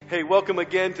Hey, welcome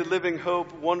again to Living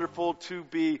Hope. Wonderful to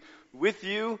be with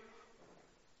you.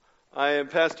 I am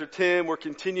Pastor Tim. We're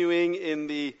continuing in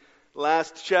the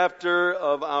last chapter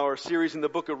of our series in the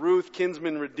book of Ruth,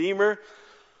 Kinsman Redeemer.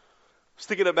 I was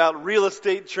thinking about real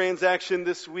estate transaction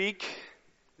this week,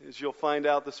 as you'll find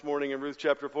out this morning in Ruth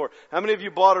chapter 4. How many of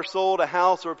you bought or sold a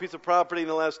house or a piece of property in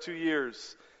the last 2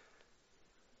 years?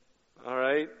 All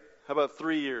right. How about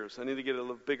 3 years? I need to get a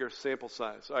little bigger sample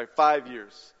size. All right, 5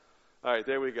 years. All right,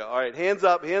 there we go. All right, hands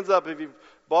up if you've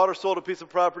bought or sold a piece of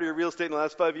property or real estate in the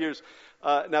last 5 years.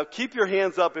 Now keep your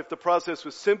hands up if the process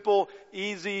was simple,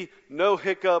 easy, no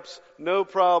hiccups, no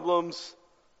problems.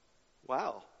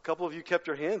 Wow, a couple of you kept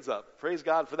your hands up. Praise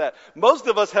God for that. Most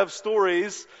of us have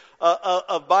stories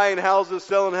of buying houses,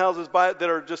 selling houses that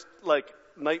are just like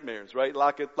nightmares, right?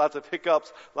 Lots of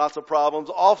hiccups, lots of problems.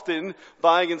 Often,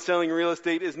 buying and selling real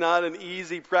estate is not an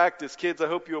easy practice. Kids, I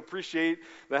hope you appreciate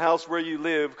the house where you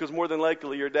live, because more than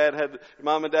likely your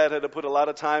mom and dad had to put a lot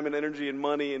of time and energy and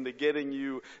money into getting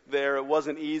you there. It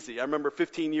wasn't easy. I remember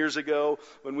 15 years ago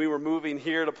when we were moving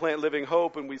here to Plant Living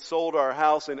Hope and we sold our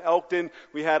house in Elkton.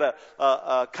 We had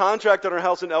a contract on our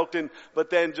house in Elkton, but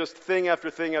then just thing after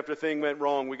thing after thing went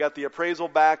wrong. We got the appraisal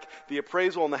back. The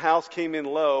appraisal on the house came in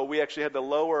low. We actually had to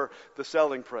lower the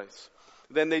selling price.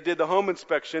 Then they did the home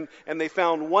inspection and they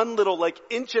found one little 1.5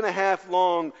 inch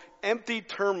long empty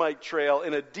termite trail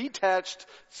in a detached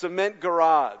cement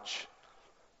garage.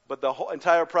 But the whole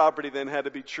entire property then had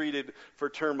to be treated for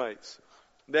termites.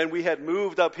 Then we had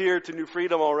moved up here to New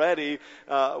Freedom already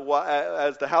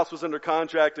as the house was under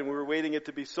contract and we were waiting it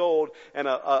to be sold, and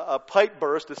a pipe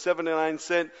burst, a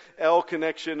 79-cent L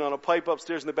connection on a pipe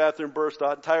upstairs in the bathroom burst.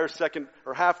 The entire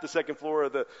half the second floor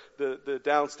of the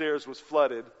downstairs was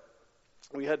flooded.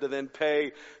 We had to then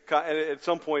pay, and at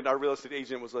some point our real estate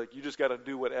agent was like, you just got to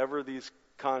do whatever these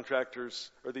contractors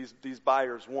or these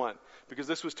buyers want. Because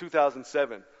this was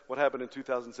 2007. What happened in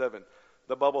 2007?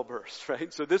 The bubble burst,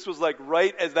 right? So this was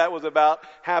right as that was about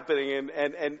happening,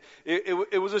 and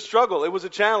it was a struggle. It was a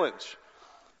challenge.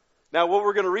 Now, what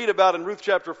we're going to read about in Ruth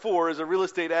chapter 4 is a real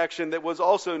estate action that was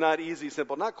also not easy,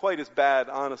 simple, not quite as bad,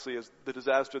 honestly, as the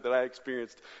disaster that I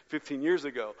experienced 15 years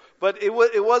ago. But it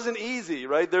wasn't easy,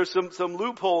 right? There's some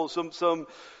loopholes,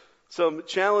 some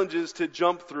challenges to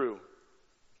jump through,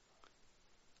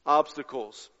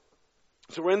 obstacles.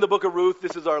 So we're in the book of Ruth.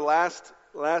 This is our last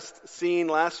scene,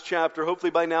 last chapter.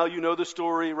 Hopefully by now you know the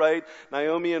story, right?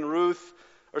 Naomi and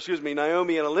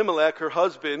Elimelech, her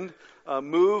husband,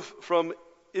 move from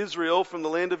Israel, from the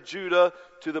land of Judah,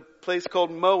 to the place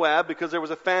called Moab because there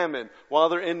was a famine. While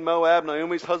they're in Moab,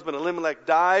 Naomi's husband Elimelech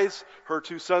dies. Her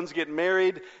 2 sons get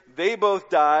married. They both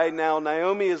die. Now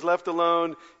Naomi is left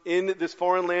alone in this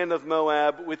foreign land of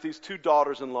Moab with these 2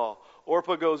 daughters-in-law.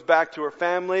 Orpah goes back to her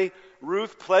family.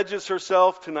 Ruth pledges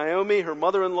herself to Naomi, her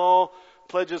mother-in-law,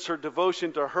 pledges her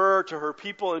devotion to her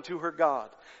people, and to her God.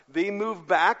 They move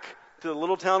back to the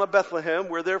little town of Bethlehem,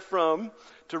 where they're from,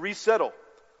 to resettle.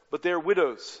 But they're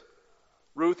widows.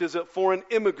 Ruth is a foreign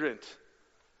immigrant.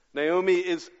 Naomi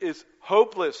is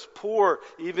hopeless, poor,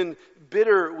 even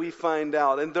bitter, we find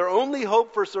out. And their only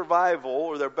hope for survival,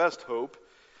 or their best hope,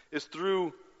 is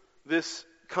through this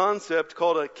concept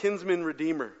called a kinsman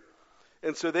redeemer.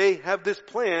 And so they have this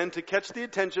plan to catch the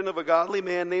attention of a godly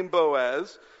man named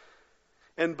Boaz.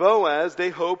 And Boaz, they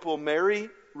hope, will marry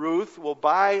Ruth, will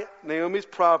buy Naomi's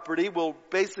property, will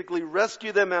basically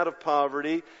rescue them out of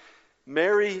poverty,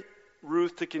 marry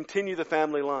Ruth to continue the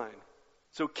family line.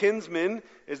 So kinsman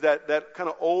is that kind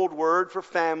of old word for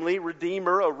family,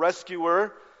 redeemer, a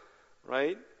rescuer,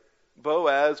 right?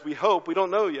 Boaz, we hope, we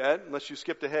don't know yet, unless you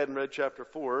skipped ahead and read chapter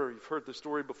 4, or you've heard the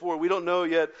story before, we don't know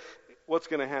yet what's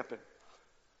going to happen.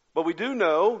 But we do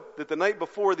know that the night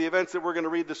before the events that we're going to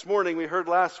read this morning, we heard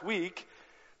last week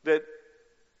that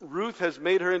Ruth has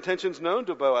made her intentions known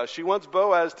to Boaz. She wants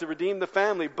Boaz to redeem the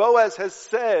family. Boaz has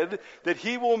said that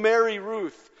he will marry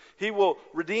Ruth. He will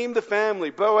redeem the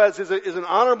family. Boaz is an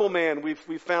honorable man,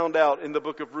 we've found out in the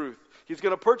book of Ruth. He's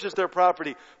going to purchase their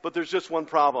property, but there's just one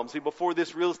problem. See, before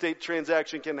this real estate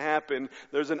transaction can happen,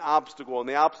 there's an obstacle, and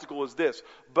the obstacle is this.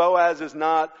 Boaz is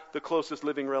not the closest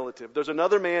living relative. There's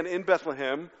another man in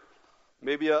Bethlehem,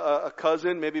 maybe a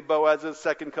cousin, maybe Boaz's a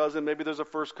second cousin, maybe there's a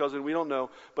first cousin, we don't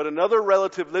know. But another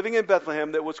relative living in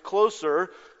Bethlehem that was closer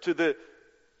to the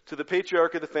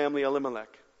patriarch of the family,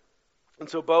 Elimelech. And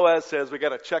so Boaz says we got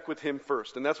to check with him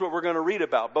first. And that's what we're going to read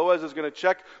about. Boaz is going to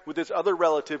check with this other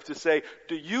relative to say,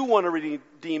 do you want to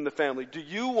redeem the family? Do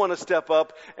you want to step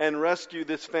up and rescue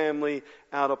this family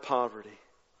out of poverty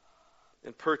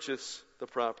and purchase the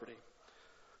property?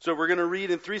 So we're going to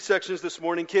read in 3 sections this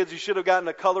morning. Kids, you should have gotten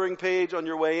a coloring page on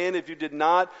your way in. If you did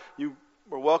not, you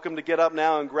we're welcome to get up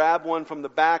now and grab one from the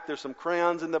back. There's some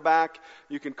crayons in the back.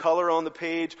 You can color on the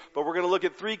page. But we're going to look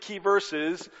at 3 key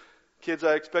verses. Kids,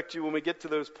 I expect you when we get to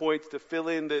those points to fill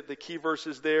in the key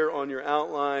verses there on your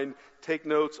outline. Take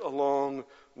notes along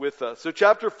with us. So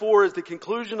chapter 4 is the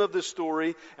conclusion of this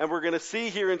story, and we're going to see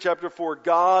here in chapter 4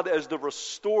 God as the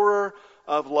restorer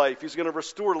of life. He's going to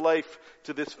restore life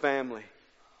to this family.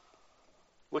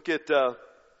 Look at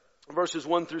verses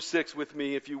 1 through 6 with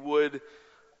me, if you would.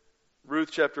 Ruth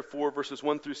chapter 4, verses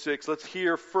 1 through 6. Let's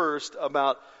hear first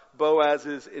about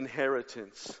Boaz's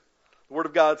inheritance. The Word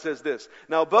of God says this.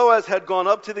 Now Boaz had gone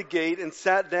up to the gate and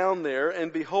sat down there,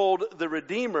 and behold, the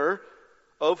Redeemer,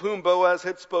 of whom Boaz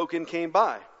had spoken, came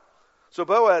by. So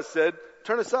Boaz said,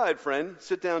 "Turn aside, friend,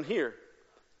 sit down here."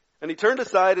 And he turned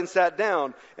aside and sat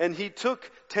down. And he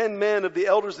took 10 men of the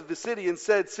elders of the city and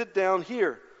said, "Sit down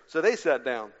here." So they sat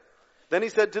down. Then he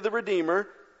said to the Redeemer,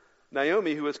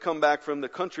 "Naomi, who has come back from the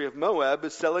country of Moab,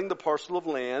 is selling the parcel of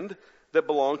land that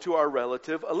belonged to our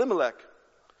relative Elimelech.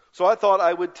 So I thought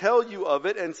I would tell you of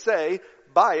it and say,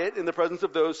 buy it in the presence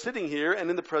of those sitting here and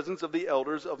in the presence of the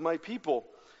elders of my people.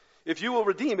 If you will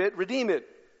redeem it, redeem it.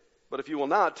 But if you will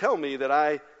not, tell me that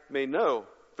I may know.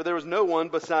 For there is no one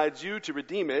besides you to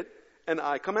redeem it, and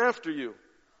I come after you."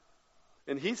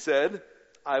 And he said,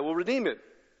 "I will redeem it."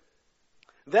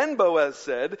 Then Boaz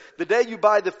said, "The day you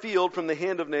buy the field from the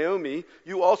hand of Naomi,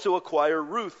 you also acquire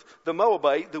Ruth, the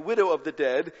Moabite, the widow of the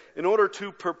dead, in order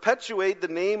to perpetuate the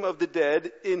name of the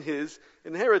dead in his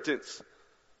inheritance."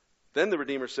 Then the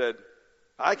Redeemer said,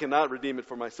 "I cannot redeem it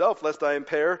for myself, lest I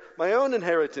impair my own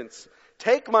inheritance.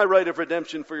 Take my right of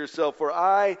redemption for yourself, for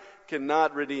I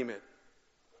cannot redeem it."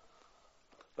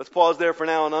 Let's pause there for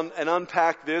now and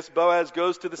unpack this. Boaz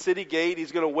goes to the city gate.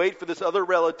 He's going to wait for this other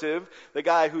relative, the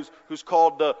guy who's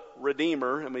called the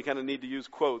Redeemer, and we kind of need to use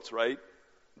quotes, right?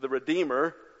 The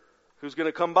Redeemer, who's going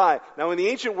to come by. Now, in the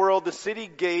ancient world, the city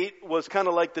gate was kind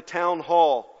of like the town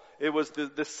hall. It was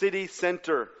the city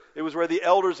center. It was where the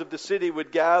elders of the city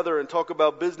would gather and talk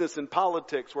about business and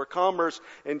politics, where commerce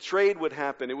and trade would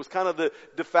happen. It was kind of the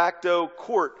de facto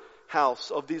court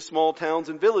house of these small towns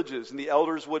and villages, and the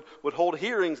elders would hold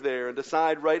hearings there and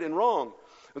decide right and wrong.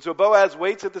 And so Boaz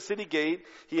waits at the city gate.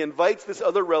 He invites this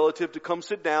other relative to come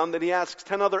sit down. Then he asks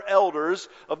 10 other elders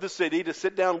of the city to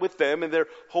sit down with them, and they're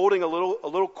holding a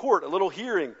little court, a little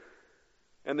hearing.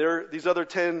 And these other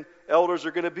 10 elders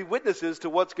are going to be witnesses to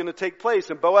what's going to take place.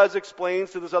 And Boaz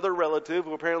explains to this other relative,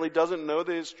 who apparently doesn't know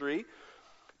the history,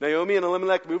 Naomi and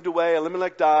Elimelech moved away.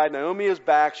 Elimelech died. Naomi is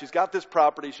back. She's got this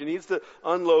property. She needs to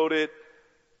unload it.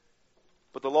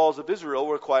 But the laws of Israel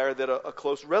require that a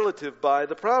close relative buy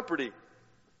the property.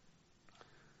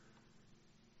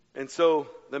 And so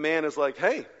the man is like,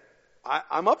 "Hey,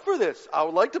 I'm up for this. I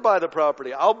would like to buy the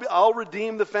property. I'll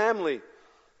redeem the family."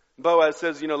 Boaz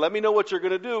says, "Let me know what you're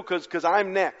going to do because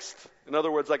I'm next." In other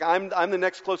words, like I'm the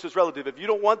next closest relative. If you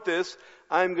don't want this,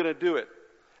 I'm going to do it.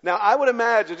 Now, I would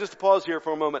imagine, just to pause here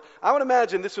for a moment, I would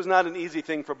imagine this was not an easy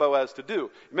thing for Boaz to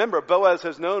do. Remember, Boaz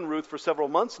has known Ruth for several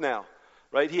months now,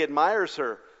 right? He admires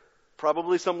her.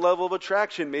 Probably some level of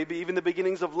attraction, maybe even the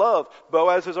beginnings of love.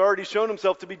 Boaz has already shown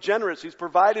himself to be generous. He's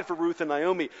provided for Ruth and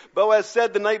Naomi. Boaz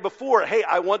said the night before, "Hey,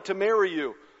 I want to marry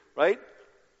you," right?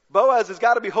 Boaz has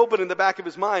got to be hoping in the back of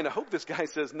his mind, I hope this guy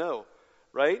says no.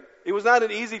 Right? It was not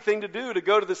an easy thing to do, to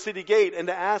go to the city gate and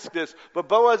to ask this. But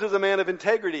Boaz is a man of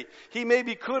integrity. He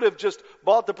maybe could have just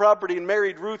bought the property and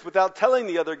married Ruth without telling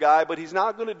the other guy, but he's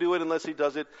not going to do it unless he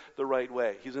does it the right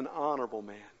way. He's an honorable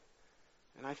man.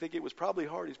 And I think it was probably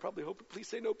hard. He's probably hoping, please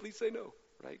say no,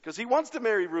 right? Because he wants to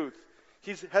marry Ruth.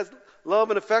 He has love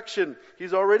and affection.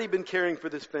 He's already been caring for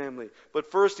this family.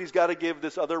 But first he's got to give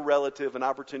this other relative an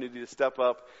opportunity to step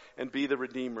up and be the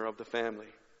redeemer of the family.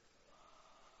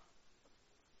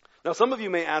 Now, some of you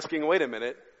may be asking, wait a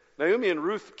minute, Naomi and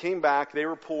Ruth came back, they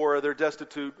were poor, they're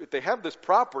destitute. If they have this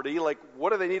property, like,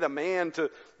 what do they need a man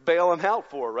to bail them out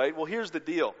for, right? Well, here's the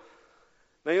deal.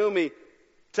 Naomi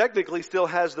technically still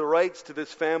has the rights to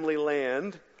this family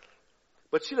land,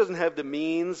 but she doesn't have the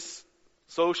means,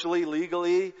 socially,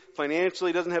 legally,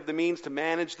 financially, doesn't have the means to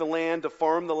manage the land, to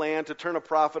farm the land, to turn a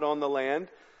profit on the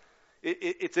land.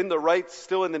 It's in the rights,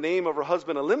 still in the name of her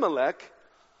husband Elimelech.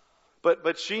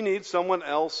 But she needs someone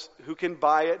else who can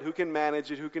buy it, who can manage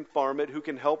it, who can farm it, who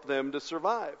can help them to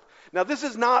survive. Now, this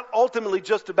is not ultimately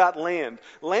just about land.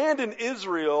 Land in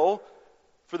Israel,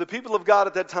 for the people of God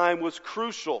at that time, was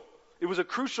crucial. It was a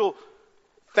crucial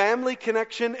family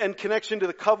connection and connection to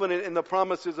the covenant and the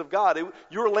promises of God.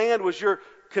 Your land was your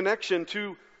connection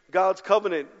to God's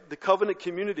covenant, the covenant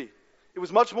community. It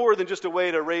was much more than just a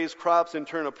way to raise crops and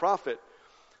turn a profit.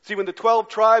 See, when the 12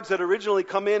 tribes had originally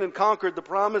come in and conquered the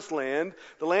promised land,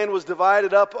 the land was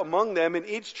divided up among them, and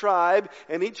each tribe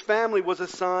and each family was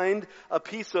assigned a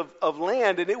piece of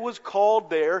land, and it was called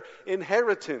their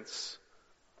inheritance.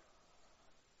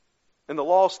 And the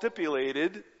law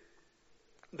stipulated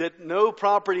that no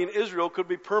property in Israel could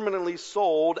be permanently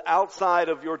sold outside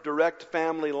of your direct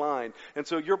family line. And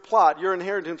so your plot, your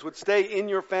inheritance would stay in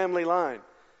your family line.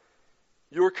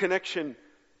 Your connection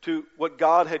to what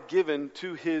God had given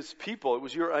to His people. It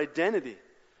was your identity.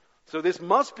 So this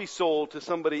must be sold to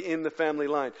somebody in the family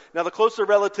line. Now the closer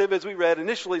relative, as we read,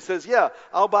 initially says, yeah,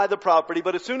 I'll buy the property.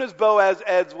 But as soon as Boaz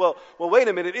adds, well, wait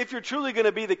a minute. If you're truly going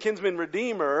to be the kinsman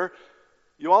redeemer,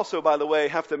 you also, by the way,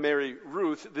 have to marry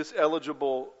Ruth, this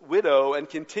eligible widow, and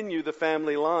continue the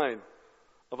family line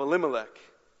of Elimelech.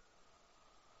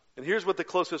 And here's what the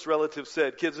closest relative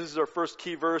said. Kids, this is our first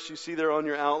key verse. You see there on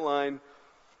your outline.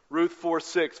 Ruth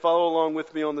 4:6. Follow along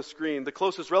with me on the screen. The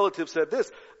closest relative said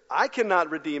this: I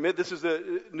cannot redeem it. This is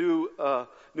the New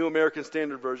American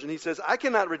Standard Version. He says, I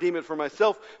cannot redeem it for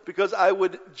myself because I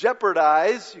would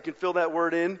jeopardize, you can fill that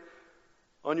word in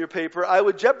on your paper, I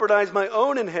would jeopardize my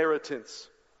own inheritance.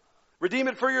 Redeem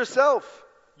it for yourself.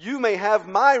 You may have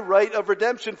my right of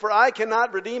redemption, for I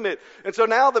cannot redeem it. And so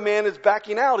now the man is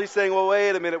backing out. He's saying, well,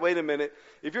 wait a minute.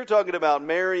 If you're talking about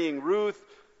marrying Ruth,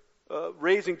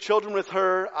 raising children with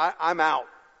her, I'm out.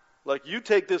 Like, you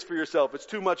take this for yourself. It's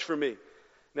too much for me.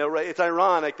 Now, right, it's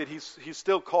ironic that he's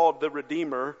still called the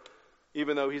Redeemer,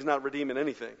 even though he's not redeeming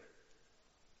anything.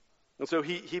 And so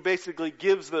he basically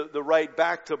gives the right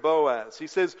back to Boaz. He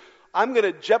says, I'm going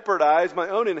to jeopardize my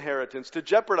own inheritance. To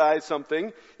jeopardize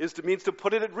something means to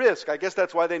put it at risk. I guess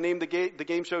that's why they named the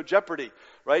game show Jeopardy,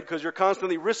 right? Because you're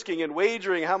constantly risking and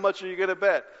wagering. How much are you going to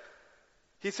bet?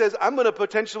 He says, I'm going to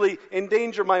potentially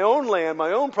endanger my own land,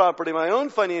 my own property, my own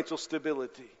financial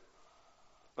stability.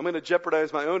 I'm going to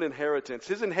jeopardize my own inheritance.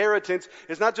 His inheritance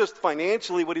is not just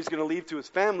financially what he's going to leave to his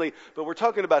family, but we're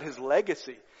talking about his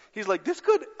legacy. He's like, this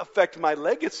could affect my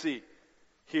legacy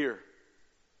here.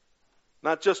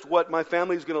 Not just what my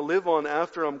family is going to live on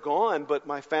after I'm gone, but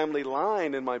my family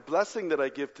line and my blessing that I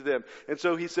give to them. And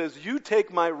so he says, you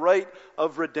take my right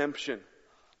of redemption.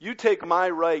 You take my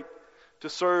right to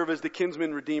serve as the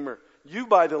kinsman redeemer. You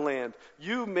buy the land.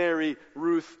 You marry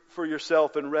Ruth for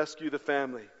yourself and rescue the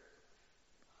family.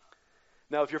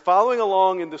 Now, if you're following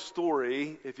along in the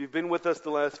story, if you've been with us the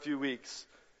last few weeks,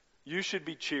 you should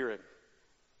be cheering.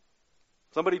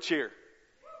 Somebody cheer.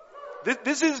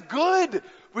 This is good.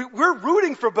 We're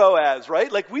rooting for Boaz,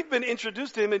 right? Like, we've been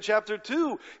introduced to him in chapter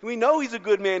 2. We know he's a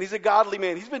good man. He's a godly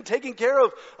man. He's been taking care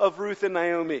of Ruth and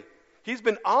Naomi. He's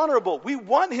been honorable. We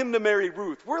want him to marry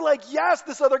Ruth. We're like, yes,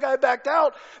 this other guy backed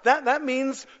out. That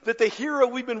means that the hero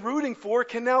we've been rooting for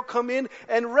can now come in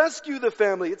and rescue the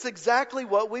family. It's exactly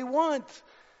what we want.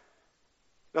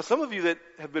 Now, some of you that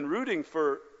have been rooting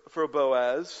for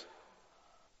Boaz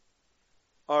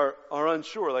are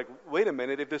unsure. Like, wait a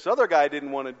minute, if this other guy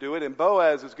didn't want to do it and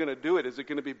Boaz is going to do it, is it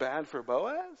going to be bad for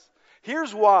Boaz?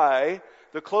 Here's why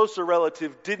the closer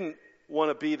relative didn't want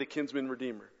to be the kinsman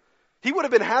redeemer. He would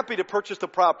have been happy to purchase the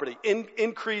property,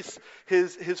 increase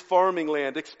his farming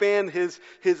land, expand his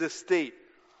estate.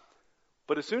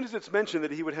 But as soon as it's mentioned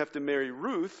that he would have to marry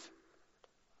Ruth,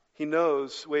 he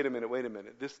knows, wait a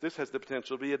minute, this has the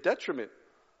potential to be a detriment,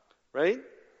 right?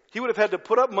 He would have had to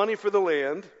put up money for the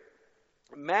land,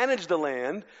 manage the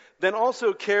land, then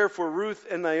also care for Ruth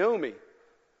and Naomi.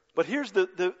 But here's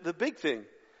the big thing.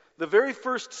 The very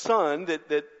first son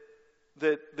that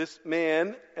this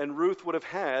man and Ruth would have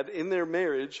had in their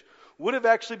marriage would have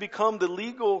actually become the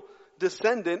legal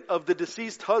descendant of the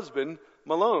deceased husband,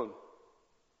 Mahlon.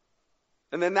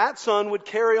 And then that son would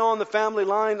carry on the family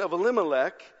line of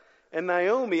Elimelech and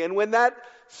Naomi. And when that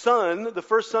son, the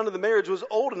first son of the marriage, was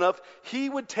old enough, he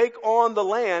would take on the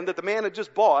land that the man had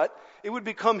just bought. It would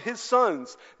become his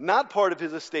son's, not part of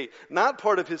his estate, not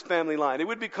part of his family line. It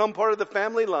would become part of the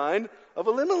family line of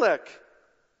Elimelech.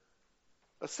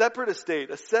 A separate estate,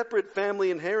 a separate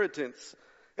family inheritance.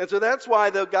 And so that's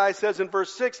why the guy says in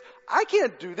verse 6, I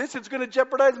can't do this. It's going to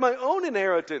jeopardize my own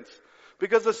inheritance.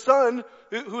 Because the son,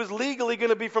 who is legally going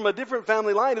to be from a different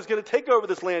family line, is going to take over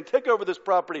this land, take over this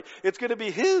property. It's going to be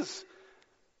his.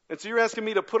 And so you're asking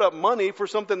me to put up money for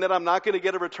something that I'm not going to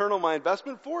get a return on my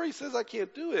investment for? He says, I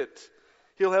can't do it.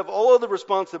 He'll have all of the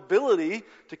responsibility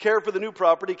to care for the new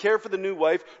property, care for the new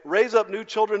wife, raise up new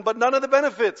children, but none of the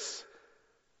benefits.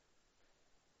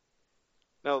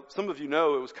 Now, some of you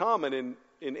know it was common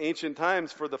in ancient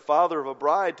times for the father of a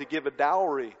bride to give a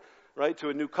dowry, right, to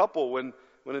a new couple. When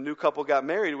a new couple got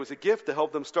married, it was a gift to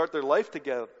help them start their life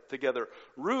together.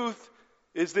 Ruth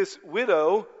is this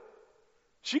widow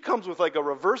she comes with like a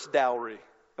reverse dowry.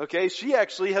 Okay, she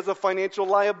actually has a financial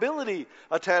liability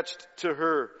attached to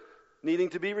her, needing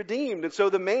to be redeemed. And so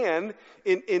the man,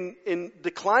 in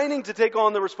declining to take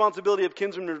on the responsibility of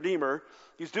kinsman redeemer,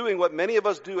 he's doing what many of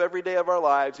us do every day of our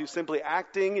lives. He's simply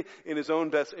acting in his own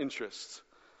best interests,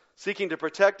 seeking to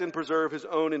protect and preserve his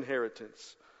own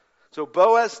inheritance. So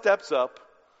Boaz steps up.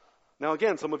 Now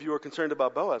again, some of you are concerned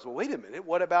about Boaz. Well, wait a minute,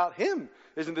 what about him?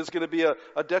 Isn't this going to be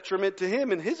a detriment to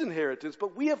him and his inheritance?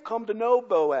 But we have come to know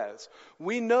Boaz.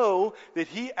 We know that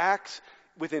he acts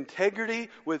with integrity,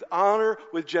 with honor,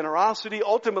 with generosity,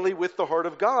 ultimately with the heart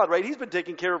of God, right? He's been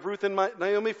taking care of Ruth and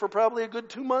Naomi for probably a good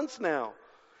 2 months now.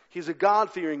 He's a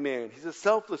God-fearing man. He's a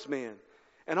selfless man.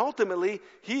 And ultimately,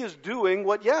 he is doing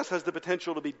what, yes, has the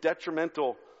potential to be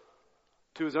detrimental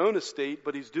to his own estate,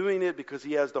 but he's doing it because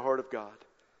he has the heart of God.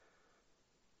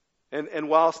 And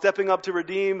while stepping up to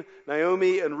redeem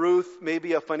Naomi and Ruth may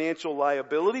be a financial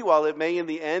liability, while it may in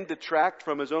the end detract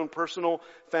from his own personal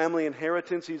family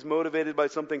inheritance, he's motivated by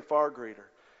something far greater.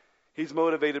 He's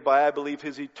motivated by, I believe,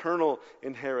 his eternal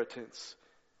inheritance.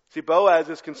 See, Boaz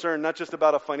is concerned not just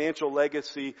about a financial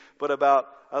legacy, but about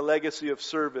a legacy of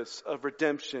service, of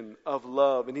redemption, of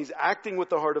love. And he's acting with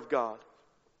the heart of God.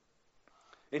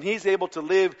 And he's able to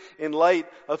live in light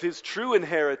of his true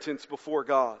inheritance before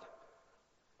God.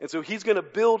 And so he's going to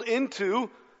build into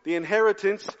the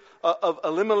inheritance of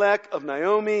Elimelech, of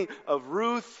Naomi, of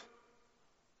Ruth,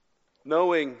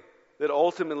 knowing that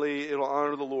ultimately it will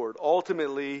honor the Lord.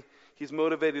 Ultimately, he's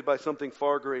motivated by something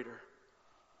far greater.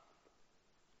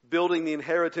 Building the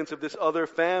inheritance of this other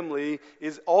family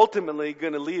is ultimately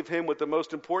going to leave him with the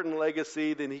most important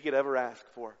legacy than he could ever ask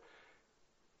for.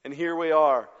 And here we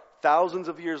are, thousands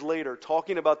of years later,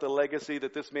 talking about the legacy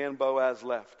that this man Boaz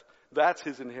left. That's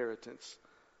his inheritance.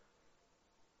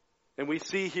 And we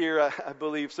see here, I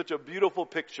believe, such a beautiful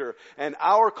picture. And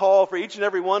our call for each and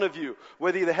every one of you,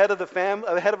 whether you're the head of a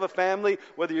family,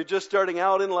 whether you're just starting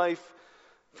out in life,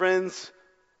 friends,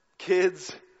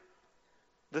 kids,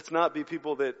 let's not be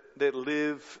people that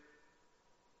live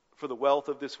for the wealth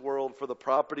of this world, for the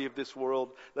property of this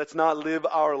world. Let's not live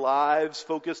our lives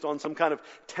focused on some kind of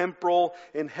temporal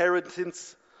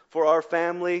inheritance for our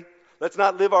family. Let's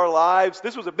not live our lives.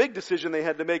 This was a big decision they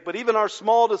had to make, but even our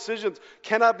small decisions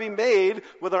cannot be made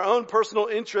with our own personal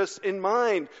interests in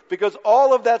mind, because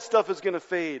all of that stuff is going to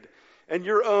fade. And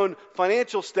your own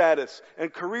financial status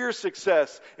and career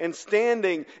success and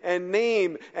standing and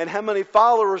name and how many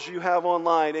followers you have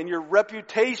online and your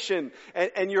reputation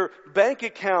and your bank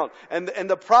account and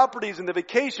the properties and the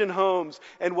vacation homes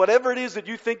and whatever it is that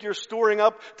you think you're storing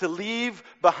up to leave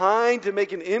behind to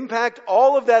make an impact,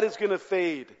 all of that is going to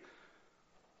fade.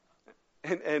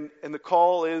 And the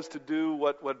call is to do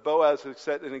what Boaz has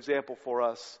set an example for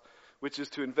us, which is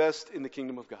to invest in the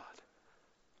kingdom of God.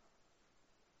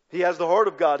 He has the heart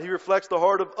of God. He reflects the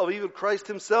heart of even Christ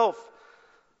himself.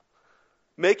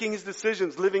 Making his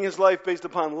decisions, living his life based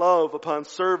upon love, upon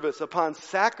service, upon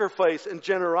sacrifice and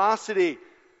generosity.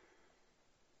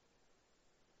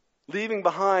 Leaving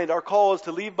behind, our call is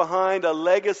to leave behind a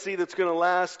legacy that's going to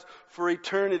last for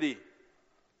eternity.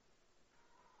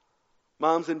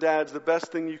 Moms and dads, the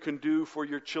best thing you can do for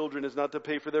your children is not to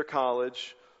pay for their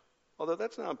college, although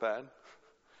that's not bad.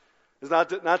 It's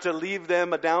not to leave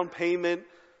them a down payment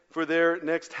for their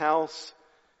next house.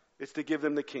 It's to give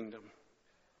them the kingdom,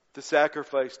 to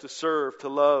sacrifice, to serve, to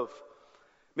love.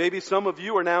 Maybe some of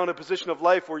you are now in a position of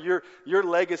life where your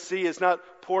legacy is not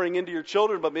pouring into your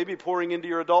children, but maybe pouring into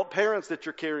your adult parents that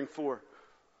you're caring for.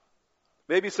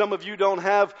 Maybe some of you don't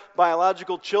have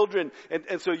biological children,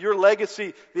 and so your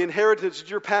legacy, the inheritance that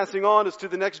you're passing on is to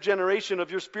the next generation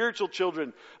of your spiritual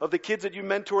children, of the kids that you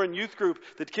mentor in youth group,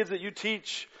 the kids that you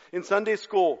teach in Sunday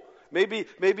school. Maybe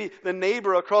the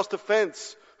neighbor across the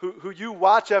fence who you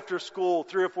watch after school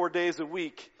 3 or 4 days a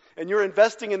week. And you're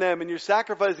investing in them, and you're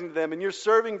sacrificing to them, and you're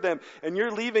serving them, and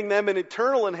you're leaving them an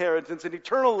eternal inheritance, an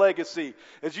eternal legacy,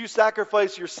 as you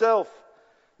sacrifice yourself,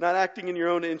 not acting in your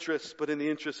own interests, but in the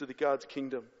interests of the God's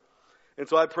kingdom. And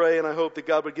so I pray and I hope that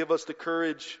God would give us the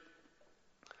courage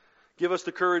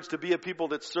to be a people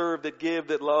that serve, that give,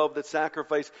 that love, that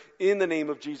sacrifice in the name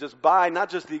of Jesus, by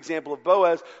not just the example of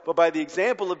Boaz, but by the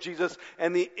example of Jesus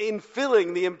and the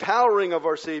infilling, the empowering of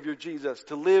our Savior Jesus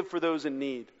to live for those in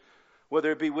need.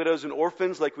 Whether it be widows and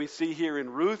orphans like we see here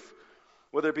in Ruth,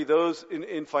 whether it be those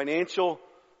in financial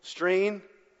strain,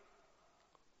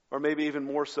 or maybe even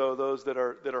more so those that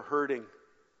are hurting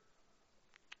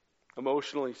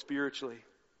emotionally, spiritually.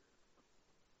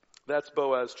 That's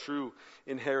Boaz's true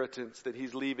inheritance that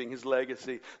he's leaving, his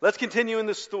legacy. Let's continue in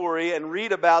the story and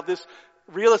read about this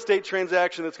real estate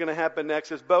transaction that's going to happen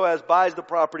next as Boaz buys the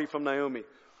property from Naomi.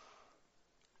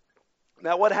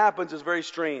 Now what happens is very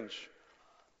strange.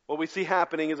 What we see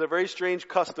happening is a very strange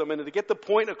custom, and to get the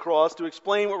point across, to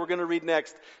explain what we're going to read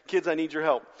next, kids, I need your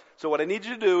help. So what I need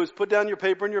you to do is put down your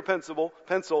paper and your pencil.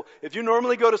 If you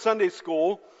normally go to Sunday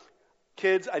school,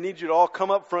 kids, I need you to all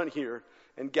come up front here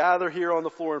and gather here on the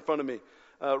floor in front of me.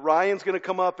 Ryan's going to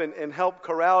come up and help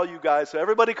corral you guys. So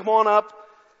everybody come on up.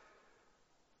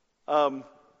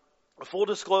 Full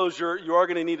disclosure, you are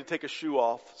going to need to take a shoe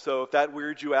off. So if that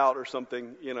weirds you out or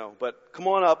something, but come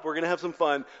on up. We're going to have some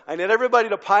fun. I need everybody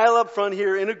to pile up front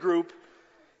here in a group.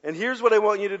 And here's what I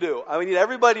want you to do. I need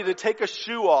everybody to take a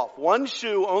shoe off. One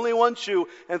shoe, only one shoe,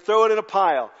 and throw it in a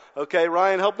pile. Okay,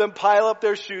 Ryan, help them pile up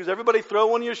their shoes. Everybody throw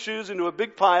one of your shoes into a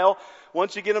big pile.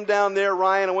 Once you get them down there,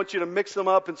 Ryan, I want you to mix them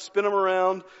up and spin them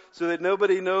around so that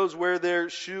nobody knows where their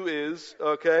shoe is.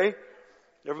 Okay?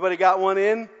 Everybody got one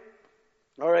in?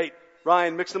 All right.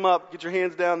 Ryan, mix them up. Get your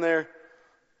hands down there.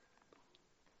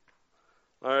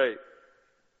 All right.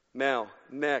 Now,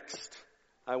 next,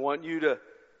 I want you to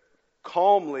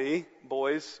calmly,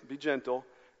 boys, be gentle,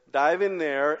 dive in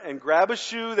there and grab a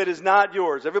shoe that is not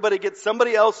yours. Everybody get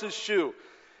somebody else's shoe.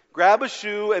 Grab a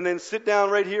shoe and then sit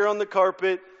down right here on the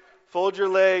carpet, fold your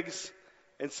legs,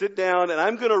 and sit down. And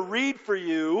I'm going to read for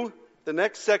you the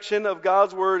next section of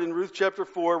God's Word in Ruth chapter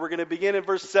 4. We're going to begin in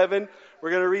verse 7.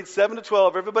 We're going to read 7 to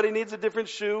 12. Everybody needs a different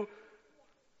shoe.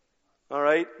 All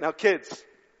right. Now, kids,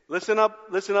 listen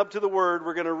up to the Word.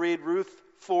 We're going to read Ruth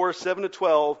 4, 7 to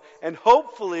 12. And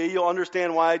hopefully you'll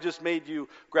understand why I just made you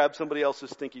grab somebody else's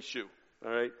stinky shoe.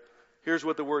 All right. Here's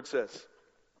what the Word says.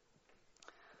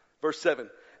 Verse 7.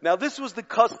 Now, this was the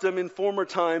custom in former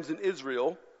times in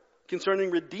Israel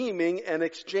concerning redeeming and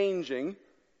exchanging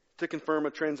to confirm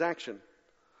a transaction.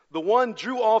 The one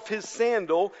drew off his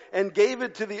sandal and gave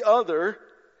it to the other,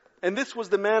 and this was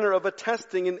the manner of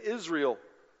attesting in Israel.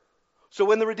 So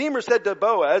when the Redeemer said to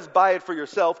Boaz, "Buy it for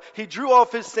yourself," he drew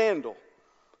off his sandal.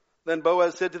 Then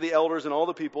Boaz said to the elders and all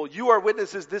the people, "You are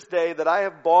witnesses this day that I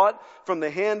have bought from the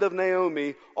hand of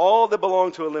Naomi all that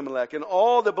belonged to Elimelech and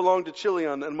all that belonged to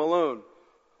Chilion and Malon.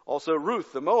 Also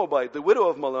Ruth, the Moabite, the widow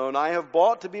of Malon, I have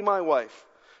bought to be my wife,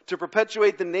 to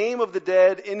perpetuate the name of the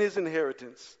dead in his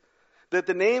inheritance, that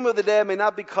the name of the dead may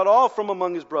not be cut off from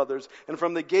among his brothers and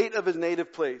from the gate of his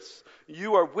native place.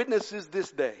 You are witnesses this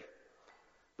day."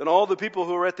 Then all the people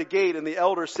who were at the gate and the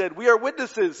elders said, "We are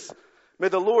witnesses. May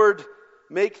the Lord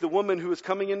make the woman who is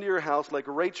coming into your house like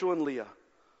Rachel and Leah,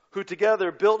 who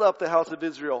together built up the house of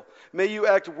Israel. May you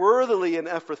act worthily in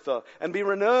Ephrathah and be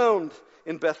renowned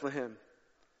in Bethlehem.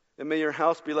 And may your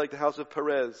house be like the house of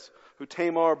Perez, who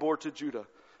Tamar bore to Judah,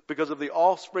 because of the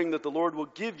offspring that the Lord will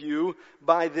give you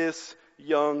by this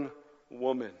young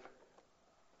woman."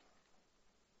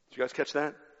 Did you guys catch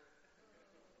that?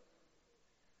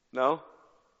 No?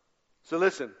 So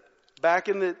listen, back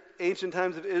in the ancient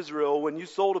times of Israel, when you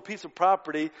sold a piece of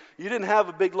property, you didn't have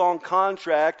a big long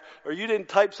contract, or you didn't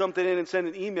type something in and send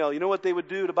an email. You know what they would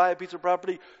do to buy a piece of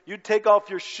property? You'd take off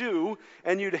your shoe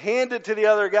and you'd hand it to the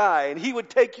other guy, and he would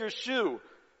take your shoe.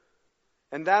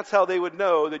 And that's how they would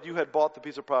know that you had bought the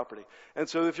piece of property. And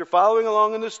so if you're following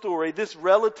along in the story, this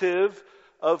relative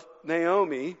of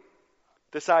Naomi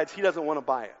decides he doesn't want to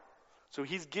buy it. So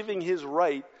he's giving his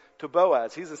right to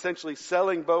Boaz. He's essentially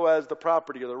selling Boaz the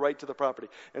property, or the right to the property.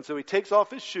 And so he takes off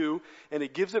his shoe and he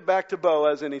gives it back to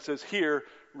Boaz and he says, "Here,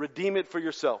 redeem it for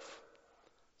yourself."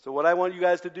 So what I want you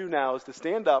guys to do now is to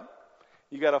stand up.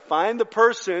 You got to find the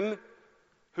person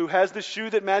who has the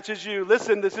shoe that matches you.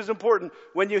 Listen, this is important.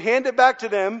 When you hand it back to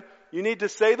them, you need to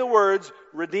say the words,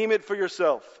 "Redeem it for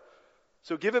yourself."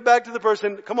 So give it back to the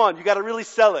person. Come on, you got to really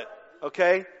sell it,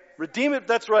 okay? Redeem it,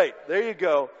 that's right. There you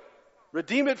go.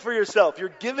 Redeem it for yourself. You're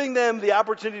giving them the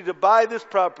opportunity to buy this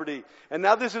property. And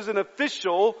now this is an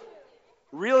official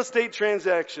real estate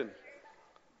transaction.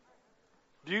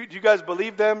 Do you guys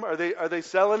believe them? Are they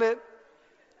selling it?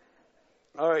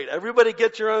 All right, everybody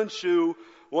get your own shoe.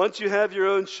 Once you have your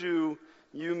own shoe,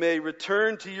 you may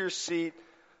return to your seat.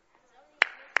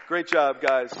 Great job,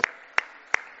 guys.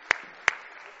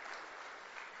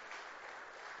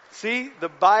 See, the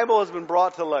Bible has been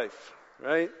brought to life,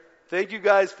 right? Thank you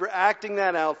guys for acting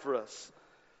that out for us.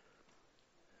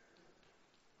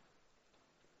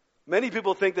 Many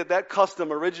people think that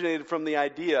custom originated from the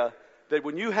idea that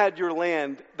when you had your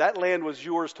land, that land was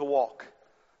yours to walk,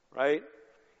 right?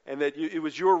 And that it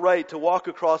was your right to walk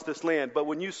across this land. But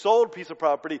when you sold a piece of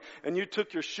property and you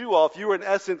took your shoe off, you were in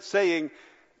essence saying,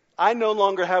 "I no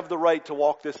longer have the right to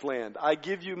walk this land. I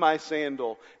give you my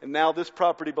sandal, and now this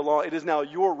property it is now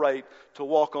your right to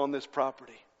walk on this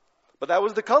property." But that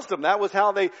was the custom. That was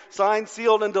how they signed,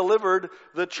 sealed, and delivered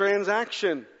the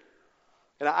transaction.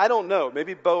 And I don't know.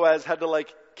 Maybe Boaz had to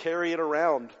carry it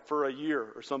around for a year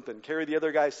or something, carry the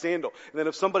other guy's sandal. And then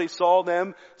if somebody saw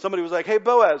them, somebody was like, hey,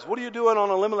 Boaz, what are you doing on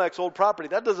Elimelech's old property?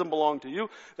 That doesn't belong to you.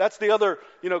 That's the other,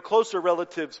 closer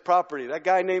relative's property. That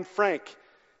guy named Frank.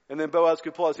 And then Boaz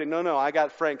could pull out and say, no, I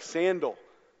got Frank's sandal.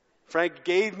 Frank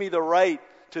gave me the right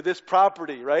to this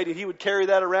property, right? And he would carry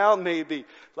that around maybe,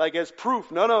 like as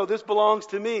proof. No, this belongs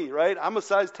to me, right? I'm a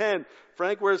size 10.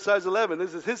 Frank wears size 11.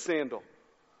 This is his sandal.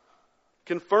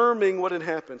 Confirming what had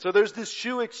happened. So there's this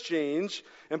shoe exchange,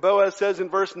 and Boaz says in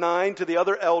verse 9 to the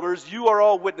other elders, you are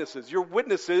all witnesses. You're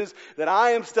witnesses that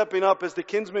I am stepping up as the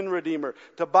kinsman redeemer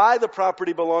to buy the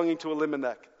property belonging to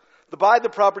Elimelech, to buy the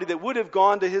property that would have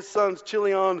gone to his sons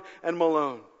Chilion and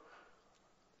Malone.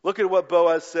 Look at what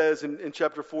Boaz says in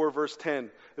chapter 4, verse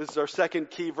 10. This is our second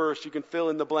key verse. You can fill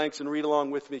in the blanks and read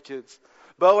along with me, kids.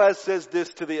 Boaz says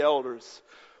this to the elders.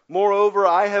 Moreover,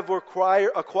 I have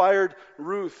acquired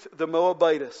Ruth the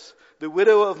Moabitess, the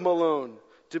widow of Malone,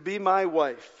 to be my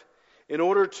wife, in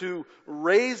order to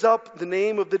raise up the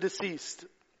name of the deceased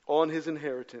on his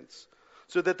inheritance,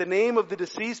 so that the name of the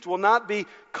deceased will not be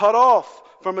cut off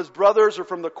from his brothers or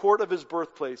from the court of his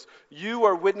birthplace. You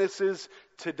are witnesses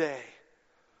today.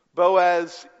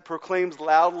 Boaz proclaims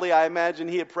loudly. I imagine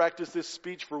he had practiced this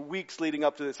speech for weeks leading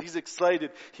up to this. He's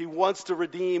excited. He wants to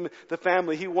redeem the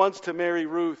family. He wants to marry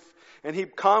Ruth. And he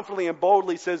confidently and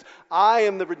boldly says, I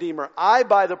am the redeemer. I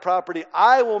buy the property.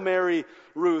 I will marry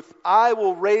Ruth. I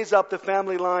will raise up the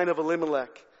family line of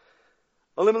Elimelech.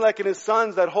 Elimelech and his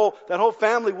sons, that whole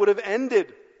family would have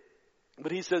ended.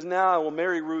 But he says, now I will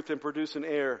marry Ruth and produce an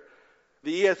heir.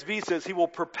 The ESV says he will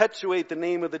perpetuate the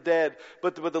name of the dead.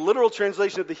 But the literal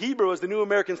translation of the Hebrew, as the New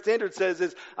American Standard says,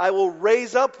 is, I will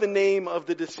raise up the name of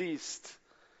the deceased.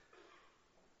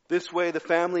 This way the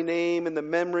family name and the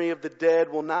memory of the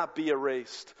dead will not be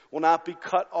erased, will not be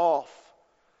cut off.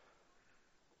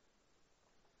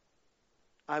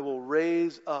 I will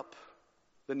raise up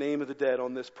the name of the dead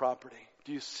on this property.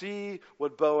 Do you see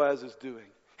what Boaz is doing?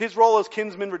 His role as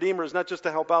kinsman redeemer is not just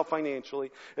to help out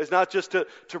financially. It's not just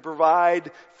to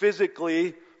provide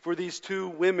physically for these two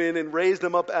women and raise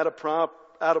them up out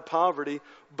of poverty.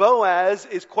 Boaz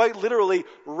is quite literally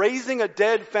raising a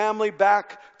dead family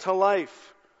back to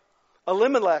life.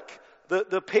 Elimelech,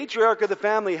 the patriarch of the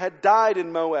family, had died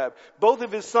in Moab. Both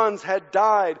of his sons had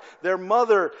died. Their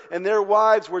mother and their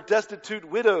wives were destitute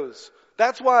widows.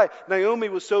 That's why Naomi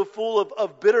was so full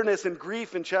of bitterness and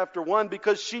grief in chapter 1,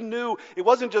 because she knew it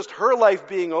wasn't just her life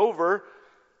being over.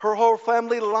 Her whole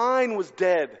family line was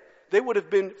dead. They would have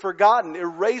been forgotten,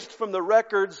 erased from the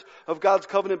records of God's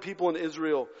covenant people in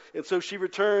Israel. And so she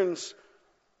returns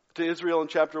to Israel in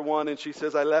chapter 1 and she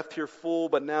says, I left here full,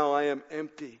 but now I am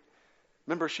empty.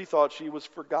 Remember, she thought she was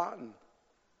forgotten.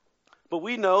 But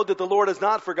we know that the Lord has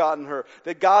not forgotten her,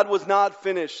 that God was not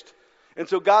finished. And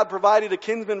so God provided a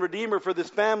kinsman redeemer for this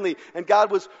family, and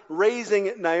God was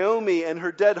raising Naomi and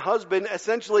her dead husband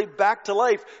essentially back to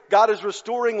life. God is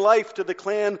restoring life to the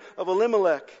clan of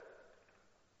Elimelech.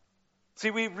 See,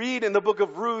 we read in the book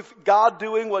of Ruth, God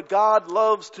doing what God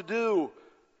loves to do.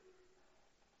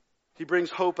 He brings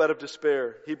hope out of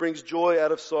despair. He brings joy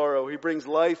out of sorrow. He brings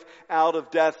life out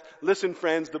of death. Listen,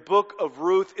 friends, the book of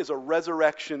Ruth is a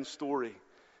resurrection story.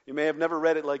 You may have never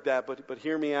read it like that, but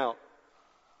hear me out.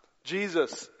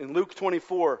 Jesus, in Luke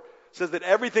 24, says that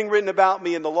everything written about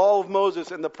me in the law of Moses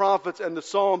and the prophets and the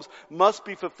Psalms must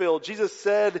be fulfilled. Jesus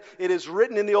said it is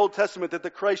written in the Old Testament that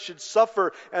the Christ should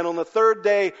suffer and on the third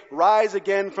day rise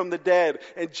again from the dead.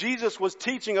 And Jesus was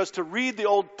teaching us to read the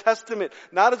Old Testament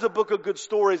not as a book of good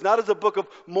stories, not as a book of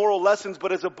moral lessons,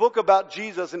 but as a book about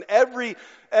Jesus. And every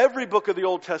book of the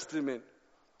Old Testament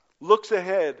looks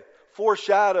ahead,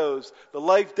 foreshadows the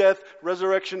life, death,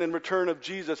 resurrection, and return of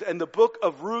Jesus. And the book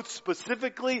of Ruth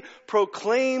specifically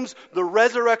proclaims the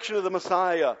resurrection of the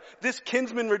Messiah. This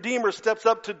kinsman redeemer steps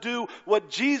up to do what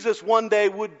Jesus one day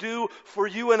would do for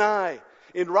you and I.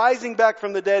 In rising back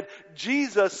from the dead,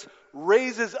 Jesus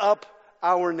raises up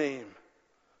our name,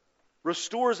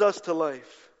 restores us to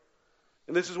life.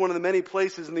 And this is one of the many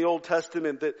places in the Old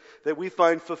Testament that we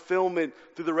find fulfillment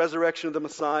through the resurrection of the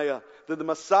Messiah. That the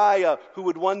Messiah who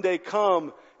would one day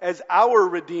come as our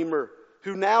Redeemer,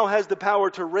 who now has the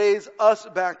power to raise us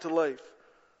back to life.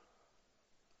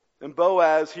 And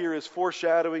Boaz here is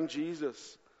foreshadowing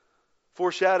Jesus,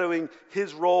 foreshadowing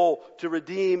his role to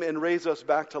redeem and raise us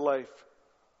back to life.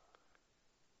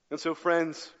 And so,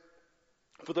 friends,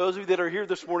 for those of you that are here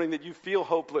this morning that you feel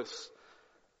hopeless,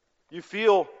 you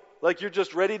feel like you're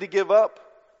just ready to give up.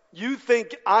 You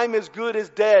think I'm as good as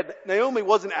dead. Naomi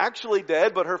wasn't actually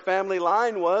dead, but her family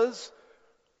line was.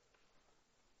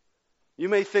 You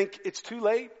may think it's too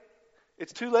late.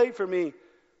 It's too late for me,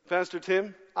 Pastor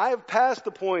Tim. I have passed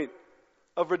the point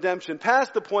of redemption,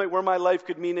 past the point where my life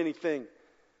could mean anything.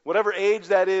 Whatever age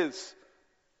that is.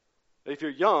 If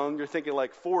you're young, you're thinking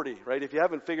like 40, right? If you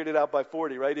haven't figured it out by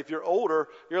 40, right? If you're older,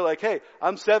 you're like, hey,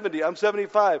 I'm 70, I'm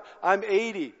 75, I'm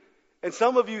 80. And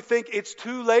some of you think it's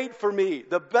too late for me.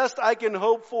 The best I can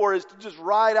hope for is to just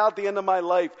ride out the end of my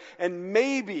life. And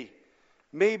maybe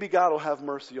God will have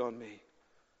mercy on me.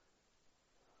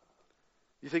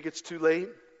 You think it's too late?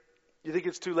 You think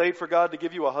it's too late for God to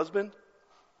give you a husband?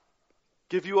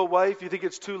 Give you a wife? You think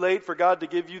it's too late for God to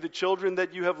give you the children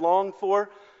that you have longed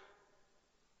for?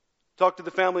 Talked to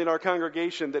the family in our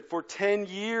congregation that for 10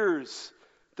 years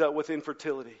dealt with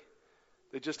infertility.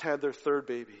 They just had their third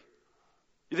baby.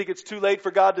 You think it's too late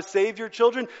for God to save your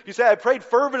children? You say, I prayed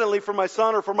fervently for my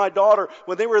son or for my daughter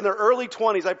when they were in their early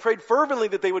 20s. I prayed fervently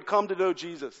that they would come to know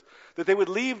Jesus, that they would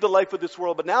leave the life of this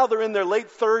world. But now they're in their late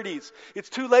 30s. It's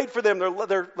too late for them.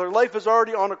 Their life is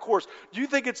already on a course. Do you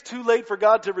think it's too late for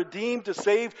God to redeem, to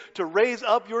save, to raise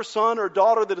up your son or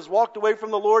daughter that has walked away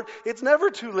from the Lord? It's never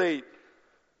too late.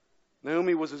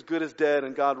 Naomi was as good as dead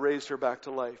and God raised her back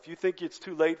to life. You think it's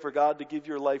too late for God to give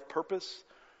your life purpose?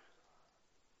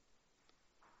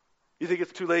 You think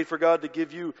it's too late for God to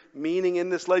give you meaning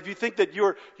in this life? You think that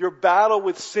your battle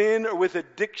with sin or with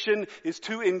addiction is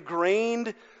too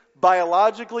ingrained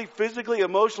biologically, physically,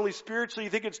 emotionally, spiritually?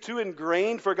 You think it's too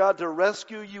ingrained for God to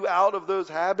rescue you out of those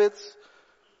habits?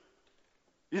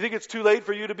 You think it's too late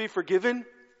for you to be forgiven?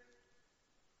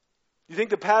 You think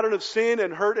the pattern of sin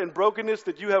and hurt and brokenness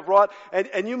that you have wrought,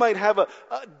 and you might have a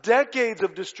decades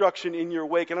of destruction in your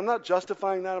wake. And I'm not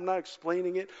justifying that, I'm not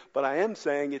explaining it, but I am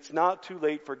saying it's not too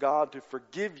late for God to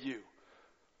forgive you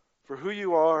for who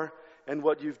you are and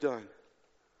what you've done.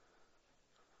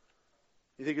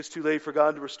 You think it's too late for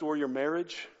God to restore your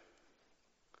marriage?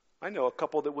 I know a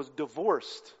couple that was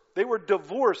divorced. They were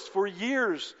divorced for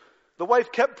years. The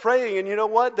wife kept praying, and you know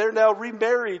what? They're now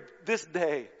remarried this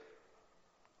day.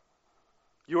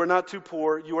 You are not too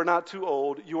poor. You are not too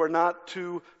old. You are not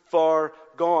too far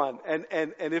gone.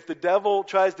 And if the devil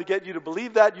tries to get you to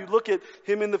believe that, you look at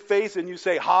him in the face and you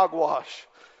say, hogwash.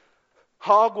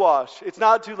 Hogwash. It's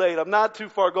not too late. I'm not too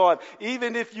far gone.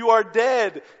 Even if you are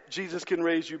dead, Jesus can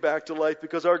raise you back to life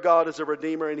because our God is a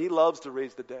redeemer and He loves to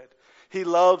raise the dead. He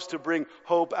loves to bring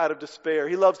hope out of despair.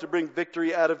 He loves to bring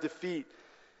victory out of defeat.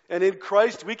 And in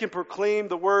Christ, we can proclaim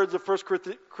the words of 1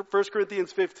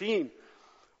 Corinthians 15.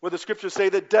 Where the scriptures say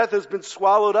that death has been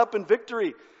swallowed up in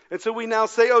victory. And so we now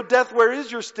say, oh death, where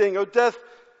is your sting? Oh death,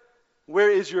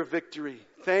 where is your victory?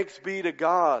 Thanks be to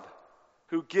God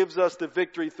who gives us the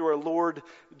victory through our Lord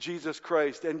Jesus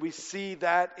Christ. And we see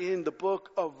that in the book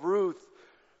of Ruth.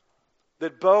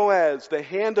 That Boaz, the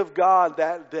hand of God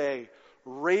that day,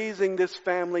 raising this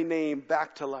family name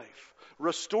back to life.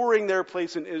 Restoring their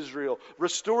place in Israel,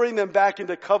 restoring them back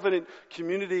into covenant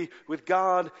community with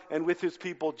God and with His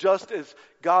people, just as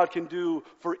God can do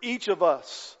for each of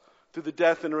us through the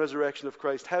death and resurrection of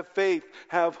Christ. Have faith,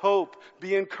 have hope,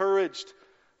 be encouraged.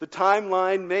 The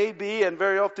timeline may be, and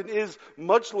very often is,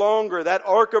 much longer. That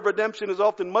arc of redemption is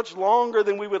often much longer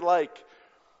than we would like.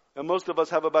 And most of us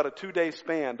have about a 2-day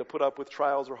span to put up with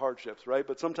trials or hardships, right?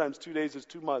 But sometimes 2 days is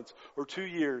 2 months, or 2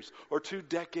 years, or 2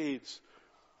 decades.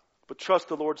 But trust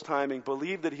the Lord's timing.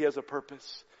 Believe that He has a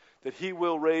purpose. That He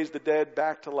will raise the dead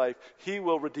back to life. He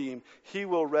will redeem. He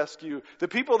will rescue. The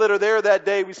people that are there that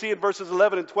day, we see in verses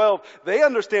 11 and 12, they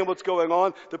understand what's going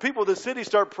on. The people of the city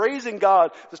start praising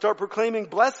God. They start proclaiming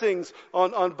blessings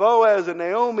on Boaz and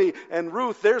Naomi and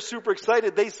Ruth. They're super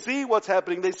excited. They see what's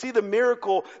happening. They see the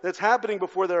miracle that's happening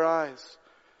before their eyes.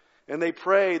 And they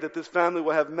pray that this family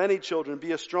will have many children,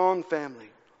 be a strong family.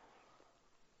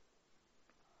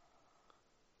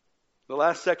 The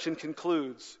last section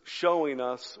concludes showing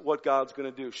us what God's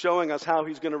going to do, showing us how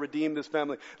He's going to redeem this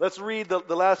family. Let's read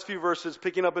the last few verses,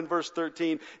 picking up in verse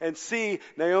 13, and see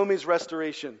Naomi's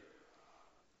restoration.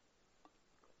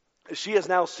 She has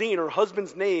now seen her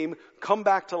husband's name come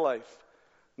back to life.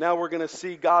 Now we're going to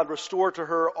see God restore to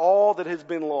her all that has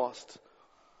been lost.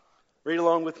 Read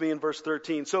along with me in verse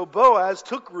 13. So Boaz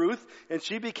took Ruth, and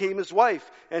she became his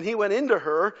wife. And he went into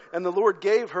her, and the Lord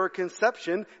gave her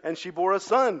conception, and she bore a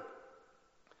son.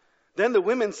 Then the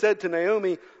women said to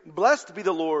Naomi, Blessed be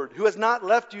the Lord, who has not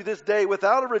left you this day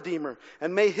without a redeemer,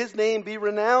 and may His name be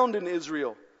renowned in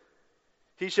Israel.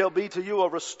 He shall be to you a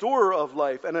restorer of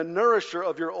life and a nourisher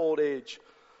of your old age.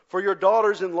 For your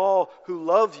daughters-in-law who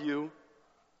love you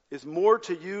is more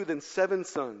to you than 7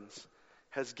 sons,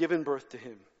 has given birth to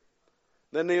him.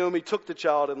 Then Naomi took the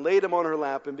child and laid him on her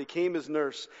lap and became his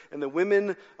nurse. And the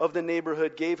women of the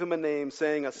neighborhood gave him a name,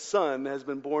 saying, A son has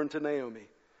been born to Naomi.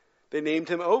 They named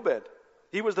him Obed.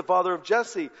 He was the father of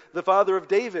Jesse, the father of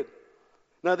David.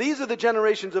 Now these are the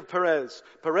generations of Perez.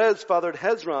 Perez fathered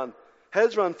Hezron.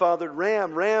 Hezron fathered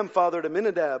Ram. Ram fathered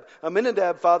Amminadab.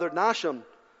 Amminadab fathered Nahshon.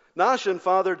 Nahshon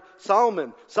fathered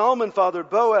Salmon. Salmon fathered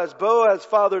Boaz. Boaz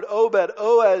fathered Obed.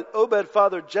 Obed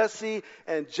fathered Jesse.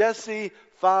 And Jesse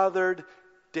fathered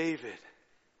David.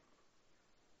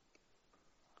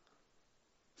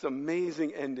 It's an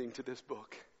amazing ending to this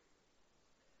book.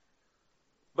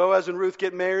 Boaz and Ruth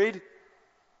get married.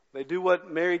 They do what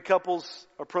married couples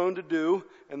are prone to do,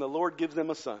 and the Lord gives them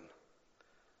a son.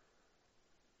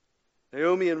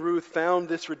 Naomi and Ruth found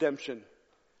this redemption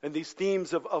and these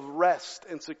themes of rest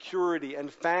and security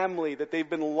and family that they've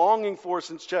been longing for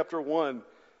since chapter 1.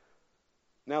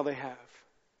 Now they have.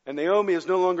 And Naomi is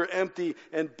no longer empty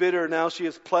and bitter. Now she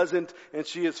is pleasant and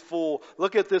she is full.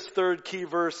 Look at this third key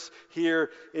verse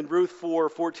here in Ruth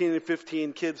 4:14 and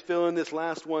 15. Kids, fill in this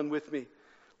last one with me.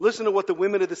 Listen to what the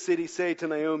women of the city say to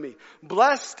Naomi.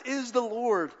 Blessed is the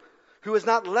Lord, who has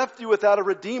not left you without a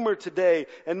redeemer today,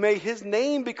 and may his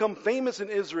name become famous in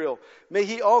Israel. May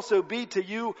he also be to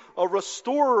you a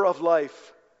restorer of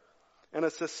life and a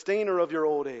sustainer of your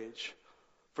old age.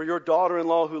 For your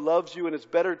daughter-in-law who loves you and is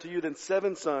better to you than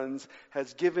 7 sons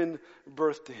has given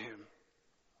birth to him.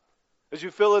 As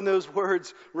you fill in those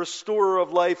words, restorer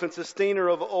of life and sustainer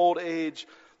of old age,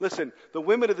 listen, the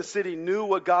women of the city knew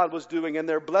what God was doing, and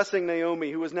they're blessing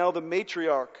Naomi, who is now the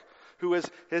matriarch, who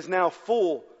is now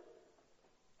full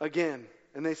again.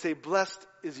 And they say, blessed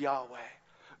is Yahweh.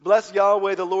 Bless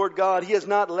Yahweh the Lord God. He has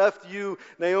not left you,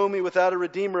 Naomi, without a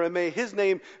redeemer, and may his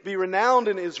name be renowned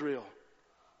in Israel.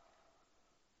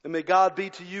 And may God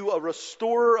be to you a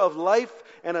restorer of life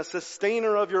and a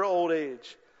sustainer of your old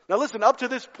age. Now listen, up to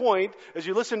this point, as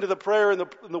you listen to the prayer and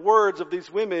the words of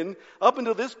these women, up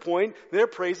until this point, they're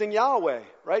praising Yahweh,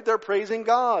 right? They're praising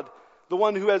God, the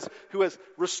one who has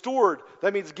restored,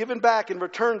 that means given back and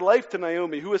returned life to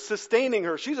Naomi, who is sustaining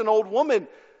her. She's an old woman.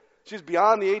 She's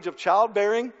beyond the age of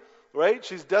childbearing, right?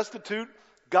 She's destitute.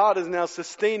 God is now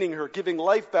sustaining her, giving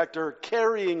life back to her,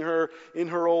 carrying her in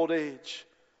her old age.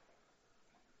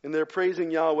 And they're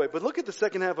praising Yahweh. But look at the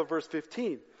second half of verse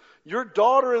 15. Your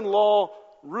daughter-in-law,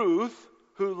 Ruth,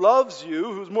 who loves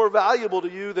you, who's more valuable to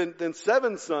you than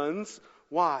 7 sons.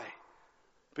 Why?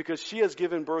 Because she has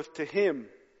given birth to him,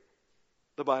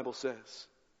 the Bible says.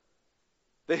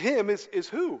 The him is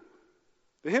who?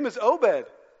 The him is Obed,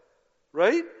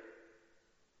 right?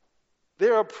 They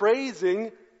are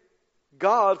praising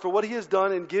God for what he has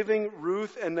done in giving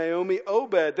Ruth and Naomi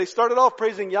Obed. They started off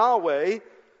praising Yahweh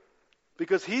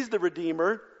because he's the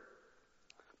Redeemer.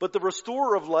 But the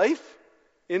restorer of life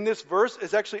in this verse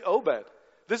is actually Obed.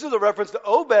 This is a reference to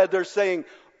Obed. They're saying,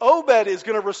 Obed is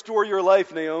going to restore your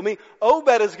life, Naomi.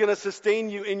 Obed is going to sustain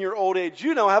you in your old age.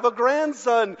 You now have a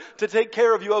grandson to take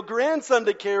care of you, a grandson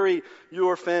to carry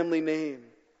your family name.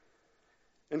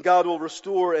 And God will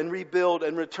restore and rebuild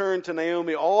and return to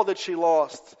Naomi all that she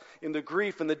lost in the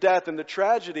grief and the death and the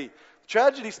tragedy.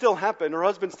 Tragedy still happened. Her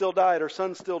husband still died. Her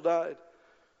son still died.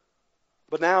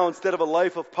 But now, instead of a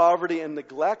life of poverty and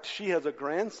neglect, she has a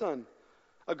grandson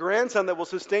that will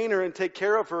sustain her and take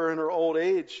care of her in her old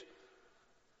age.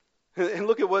 And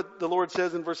look at what the Lord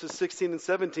says in verses 16 and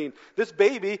 17. This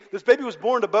baby was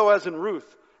born to Boaz and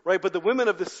Ruth, right? But the women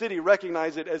of the city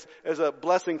recognize it as a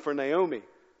blessing for Naomi.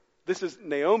 This is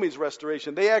Naomi's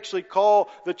restoration. They actually call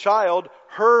the child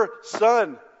her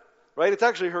son, right? It's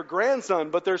actually her grandson,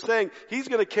 but they're saying he's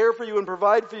going to care for you and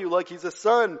provide for you like he's a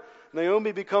son.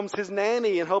 Naomi becomes his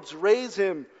nanny and helps raise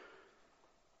him.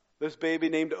 This baby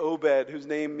named Obed, whose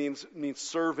name means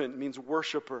servant, means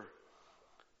worshiper.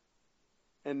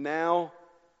 And now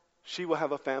she will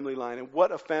have a family line. And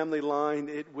what a family line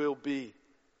it will be.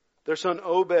 Their son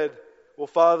Obed will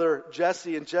father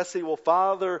Jesse, and Jesse will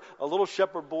father a little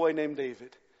shepherd boy named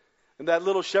David. And that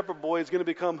little shepherd boy is going to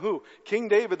become who? King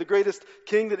David, the greatest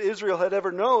king that Israel had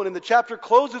ever known. And the chapter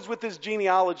closes with this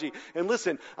genealogy. And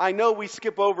listen, I know we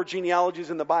skip over genealogies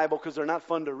in the Bible because they're not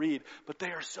fun to read, but they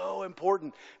are so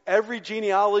important. Every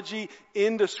genealogy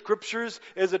in the scriptures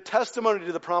is a testimony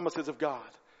to the promises of God.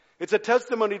 It's a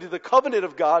testimony to the covenant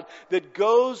of God that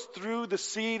goes through the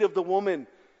seed of the woman.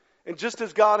 And just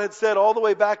as God had said all the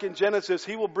way back in Genesis,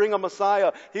 he will bring a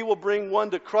Messiah. He will bring one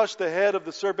to crush the head of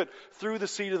the serpent through the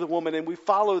seed of the woman. And we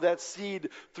follow that seed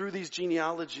through these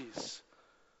genealogies.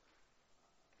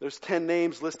 There's 10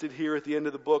 names listed here at the end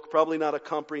of the book. Probably not a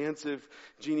comprehensive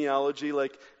genealogy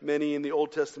like many in the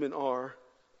Old Testament are.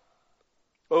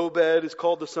 Obed is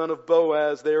called the son of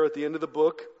Boaz there at the end of the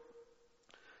book.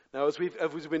 Now, as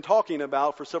we've been talking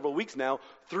about for several weeks now,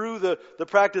 through the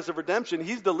practice of redemption,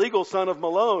 he's the legal son of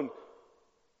Malon.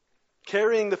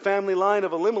 carrying the family line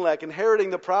of Elimelech,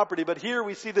 inheriting the property. But here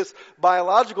we see this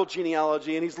biological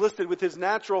genealogy, and he's listed with his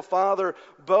natural father,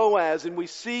 Boaz. And we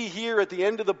see here at the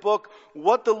end of the book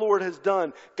what the Lord has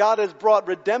done. God has brought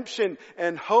redemption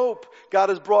and hope. God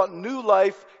has brought new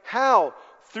life. How?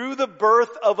 Through the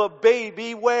birth of a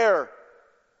baby where?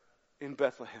 In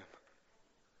Bethlehem.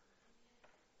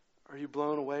 Are you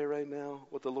blown away right now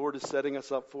what the Lord is setting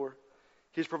us up for?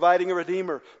 He's providing a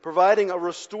redeemer, providing a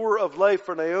restorer of life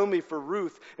for Naomi, for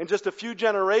Ruth. In just a few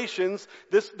generations,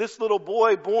 this little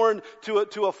boy born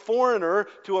to a foreigner,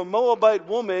 to a Moabite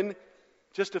woman,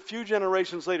 just a few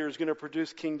generations later is going to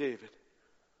produce King David.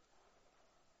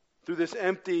 Through this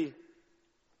empty,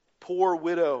 poor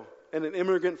widow and an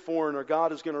immigrant foreigner,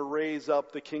 God is going to raise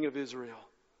up the King of Israel.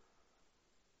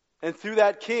 And through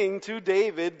that king, to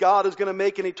David, God is going to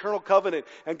make an eternal covenant.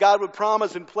 And God would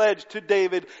promise and pledge to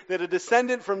David that a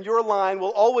descendant from your line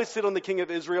will always sit on the king of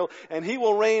Israel. And he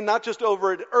will reign not just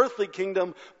over an earthly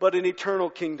kingdom, but an eternal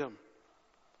kingdom.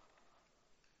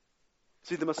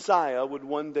 See, the Messiah would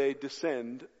one day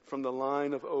descend from the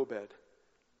line of Obed.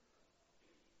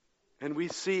 And we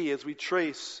see as we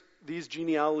trace these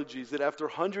genealogies that after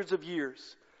hundreds of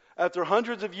years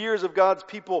of God's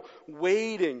people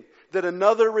waiting, that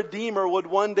another Redeemer would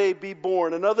one day be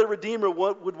born. Another Redeemer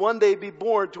would one day be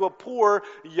born to a poor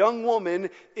young woman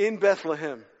in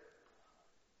Bethlehem.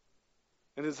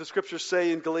 And as the scriptures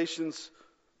say in Galatians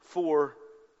 4,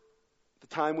 the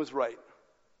time was right.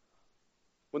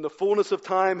 When the fullness of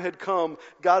time had come,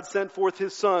 God sent forth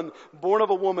His Son, born of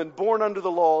a woman, born under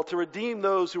the law, to redeem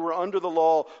those who were under the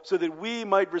law, so that we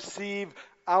might receive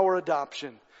our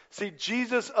adoption. See,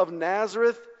 Jesus of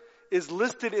Nazareth is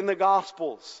listed in the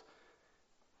Gospels.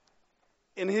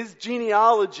 In his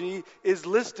genealogy is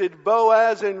listed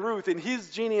Boaz and Ruth. And his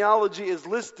genealogy is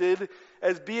listed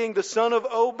as being the son of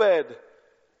Obed.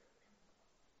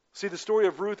 See, the story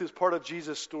of Ruth is part of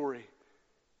Jesus' story.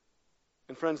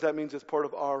 And friends, that means it's part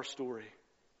of our story.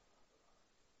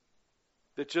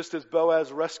 That just as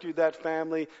Boaz rescued that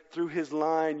family through his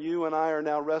line, you and I are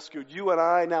now rescued. You and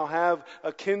I now have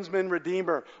a kinsman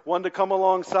redeemer, one to come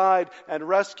alongside and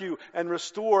rescue and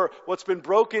restore what's been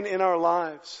broken in our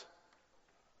lives.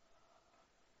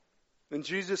 And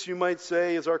Jesus, you might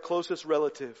say, is our closest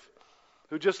relative,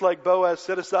 who just like Boaz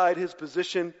set aside his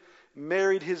position,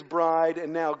 married his bride,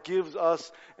 and now gives us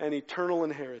an eternal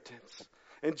inheritance.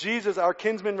 And Jesus, our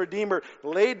kinsman redeemer,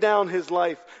 laid down his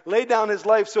life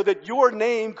so that your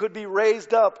name could be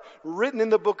raised up, written in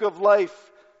the book of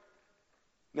life,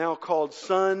 now called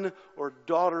son or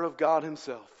daughter of God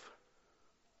Himself.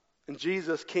 And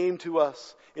Jesus came to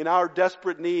us in our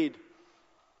desperate need,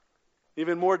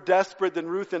 even more desperate than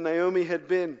Ruth and Naomi had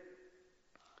been.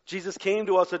 Jesus came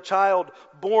to us a child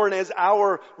born as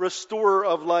our restorer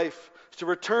of life, to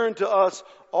return to us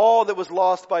all that was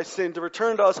lost by sin, to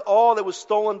return to us all that was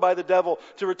stolen by the devil,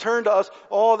 to return to us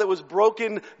all that was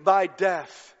broken by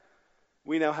death.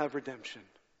 We now have redemption.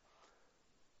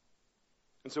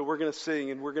 And so we're going to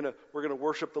sing and we're going to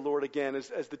worship the Lord again.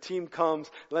 As the team comes,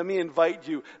 let me invite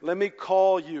you, let me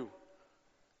call you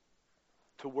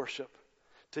to worship,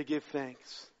 to give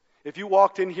thanks. If you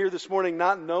walked in here this morning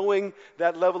not knowing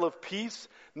that level of peace,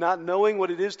 not knowing what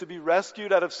it is to be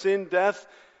rescued out of sin, death,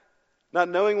 not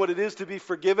knowing what it is to be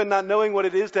forgiven, not knowing what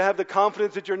it is to have the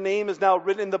confidence that your name is now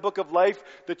written in the book of life,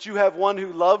 that you have one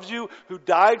who loves you, who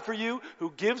died for you, who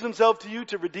gives Himself to you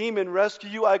to redeem and rescue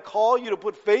you, I call you to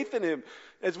put faith in Him.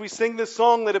 As we sing this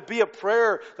song, let it be a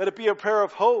prayer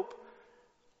of hope.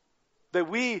 That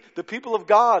we, the people of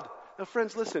God, now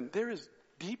friends, listen, there is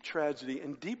deep tragedy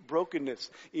and deep brokenness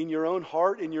in your own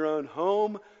heart, in your own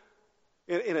home,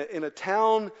 in a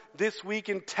town this week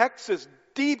in Texas,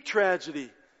 deep tragedy.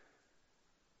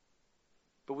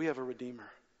 But we have a Redeemer.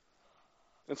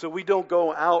 And so we don't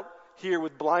go out here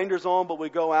with blinders on, but we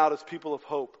go out as people of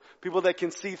hope. People that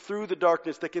can see through the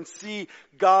darkness, that can see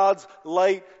God's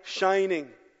light shining.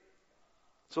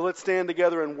 So let's stand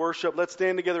together and worship. Let's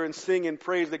stand together and sing and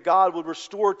praise that God would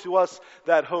restore to us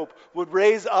that hope, would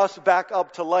raise us back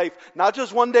up to life. Not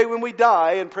just one day when we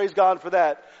die, and praise God for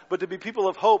that, but to be people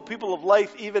of hope, people of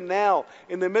life even now,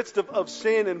 in the midst of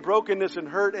sin and brokenness and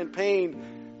hurt and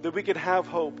pain, that we could have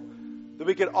hope. That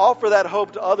we could offer that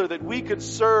hope to others, that we could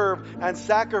serve and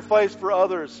sacrifice for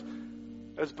others,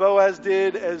 as Boaz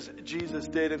did, as Jesus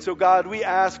did. And so God, we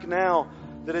ask now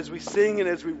that as we sing and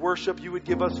as we worship, you would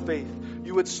give us faith.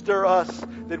 You would stir us,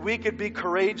 that we could be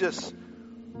courageous,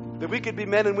 that we could be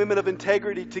men and women of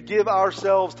integrity, to give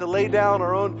ourselves, to lay down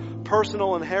our own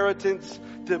personal inheritance,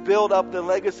 to build up the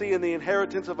legacy and the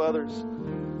inheritance of others.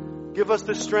 Give us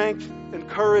the strength and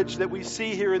courage that we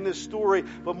see here in this story.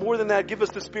 But more than that, give us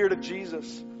the Spirit of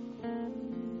Jesus.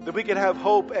 that we can have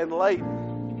hope and light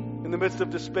in the midst of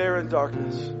despair and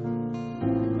darkness.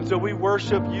 And so we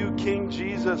worship you, King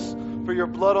Jesus, for your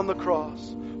blood on the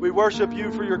cross. We worship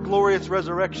you for your glorious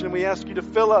resurrection. We ask you to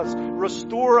fill us,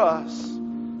 restore us.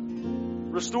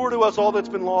 Restore to us all that's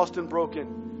been lost and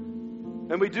broken.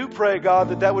 And we do pray, God,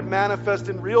 that that would manifest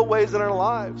in real ways in our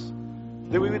lives.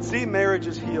 That we would see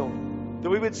marriages healed. That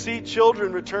we would see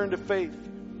children return to faith.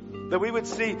 That we would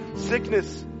see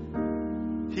sickness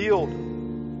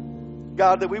healed.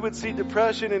 God, that we would see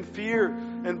depression and fear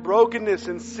and brokenness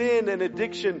and sin and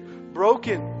addiction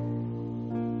broken.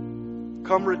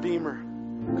 Come, Redeemer.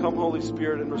 Come, Holy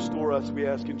Spirit, and restore us, we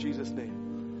ask in Jesus'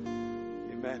 name.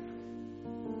 Amen.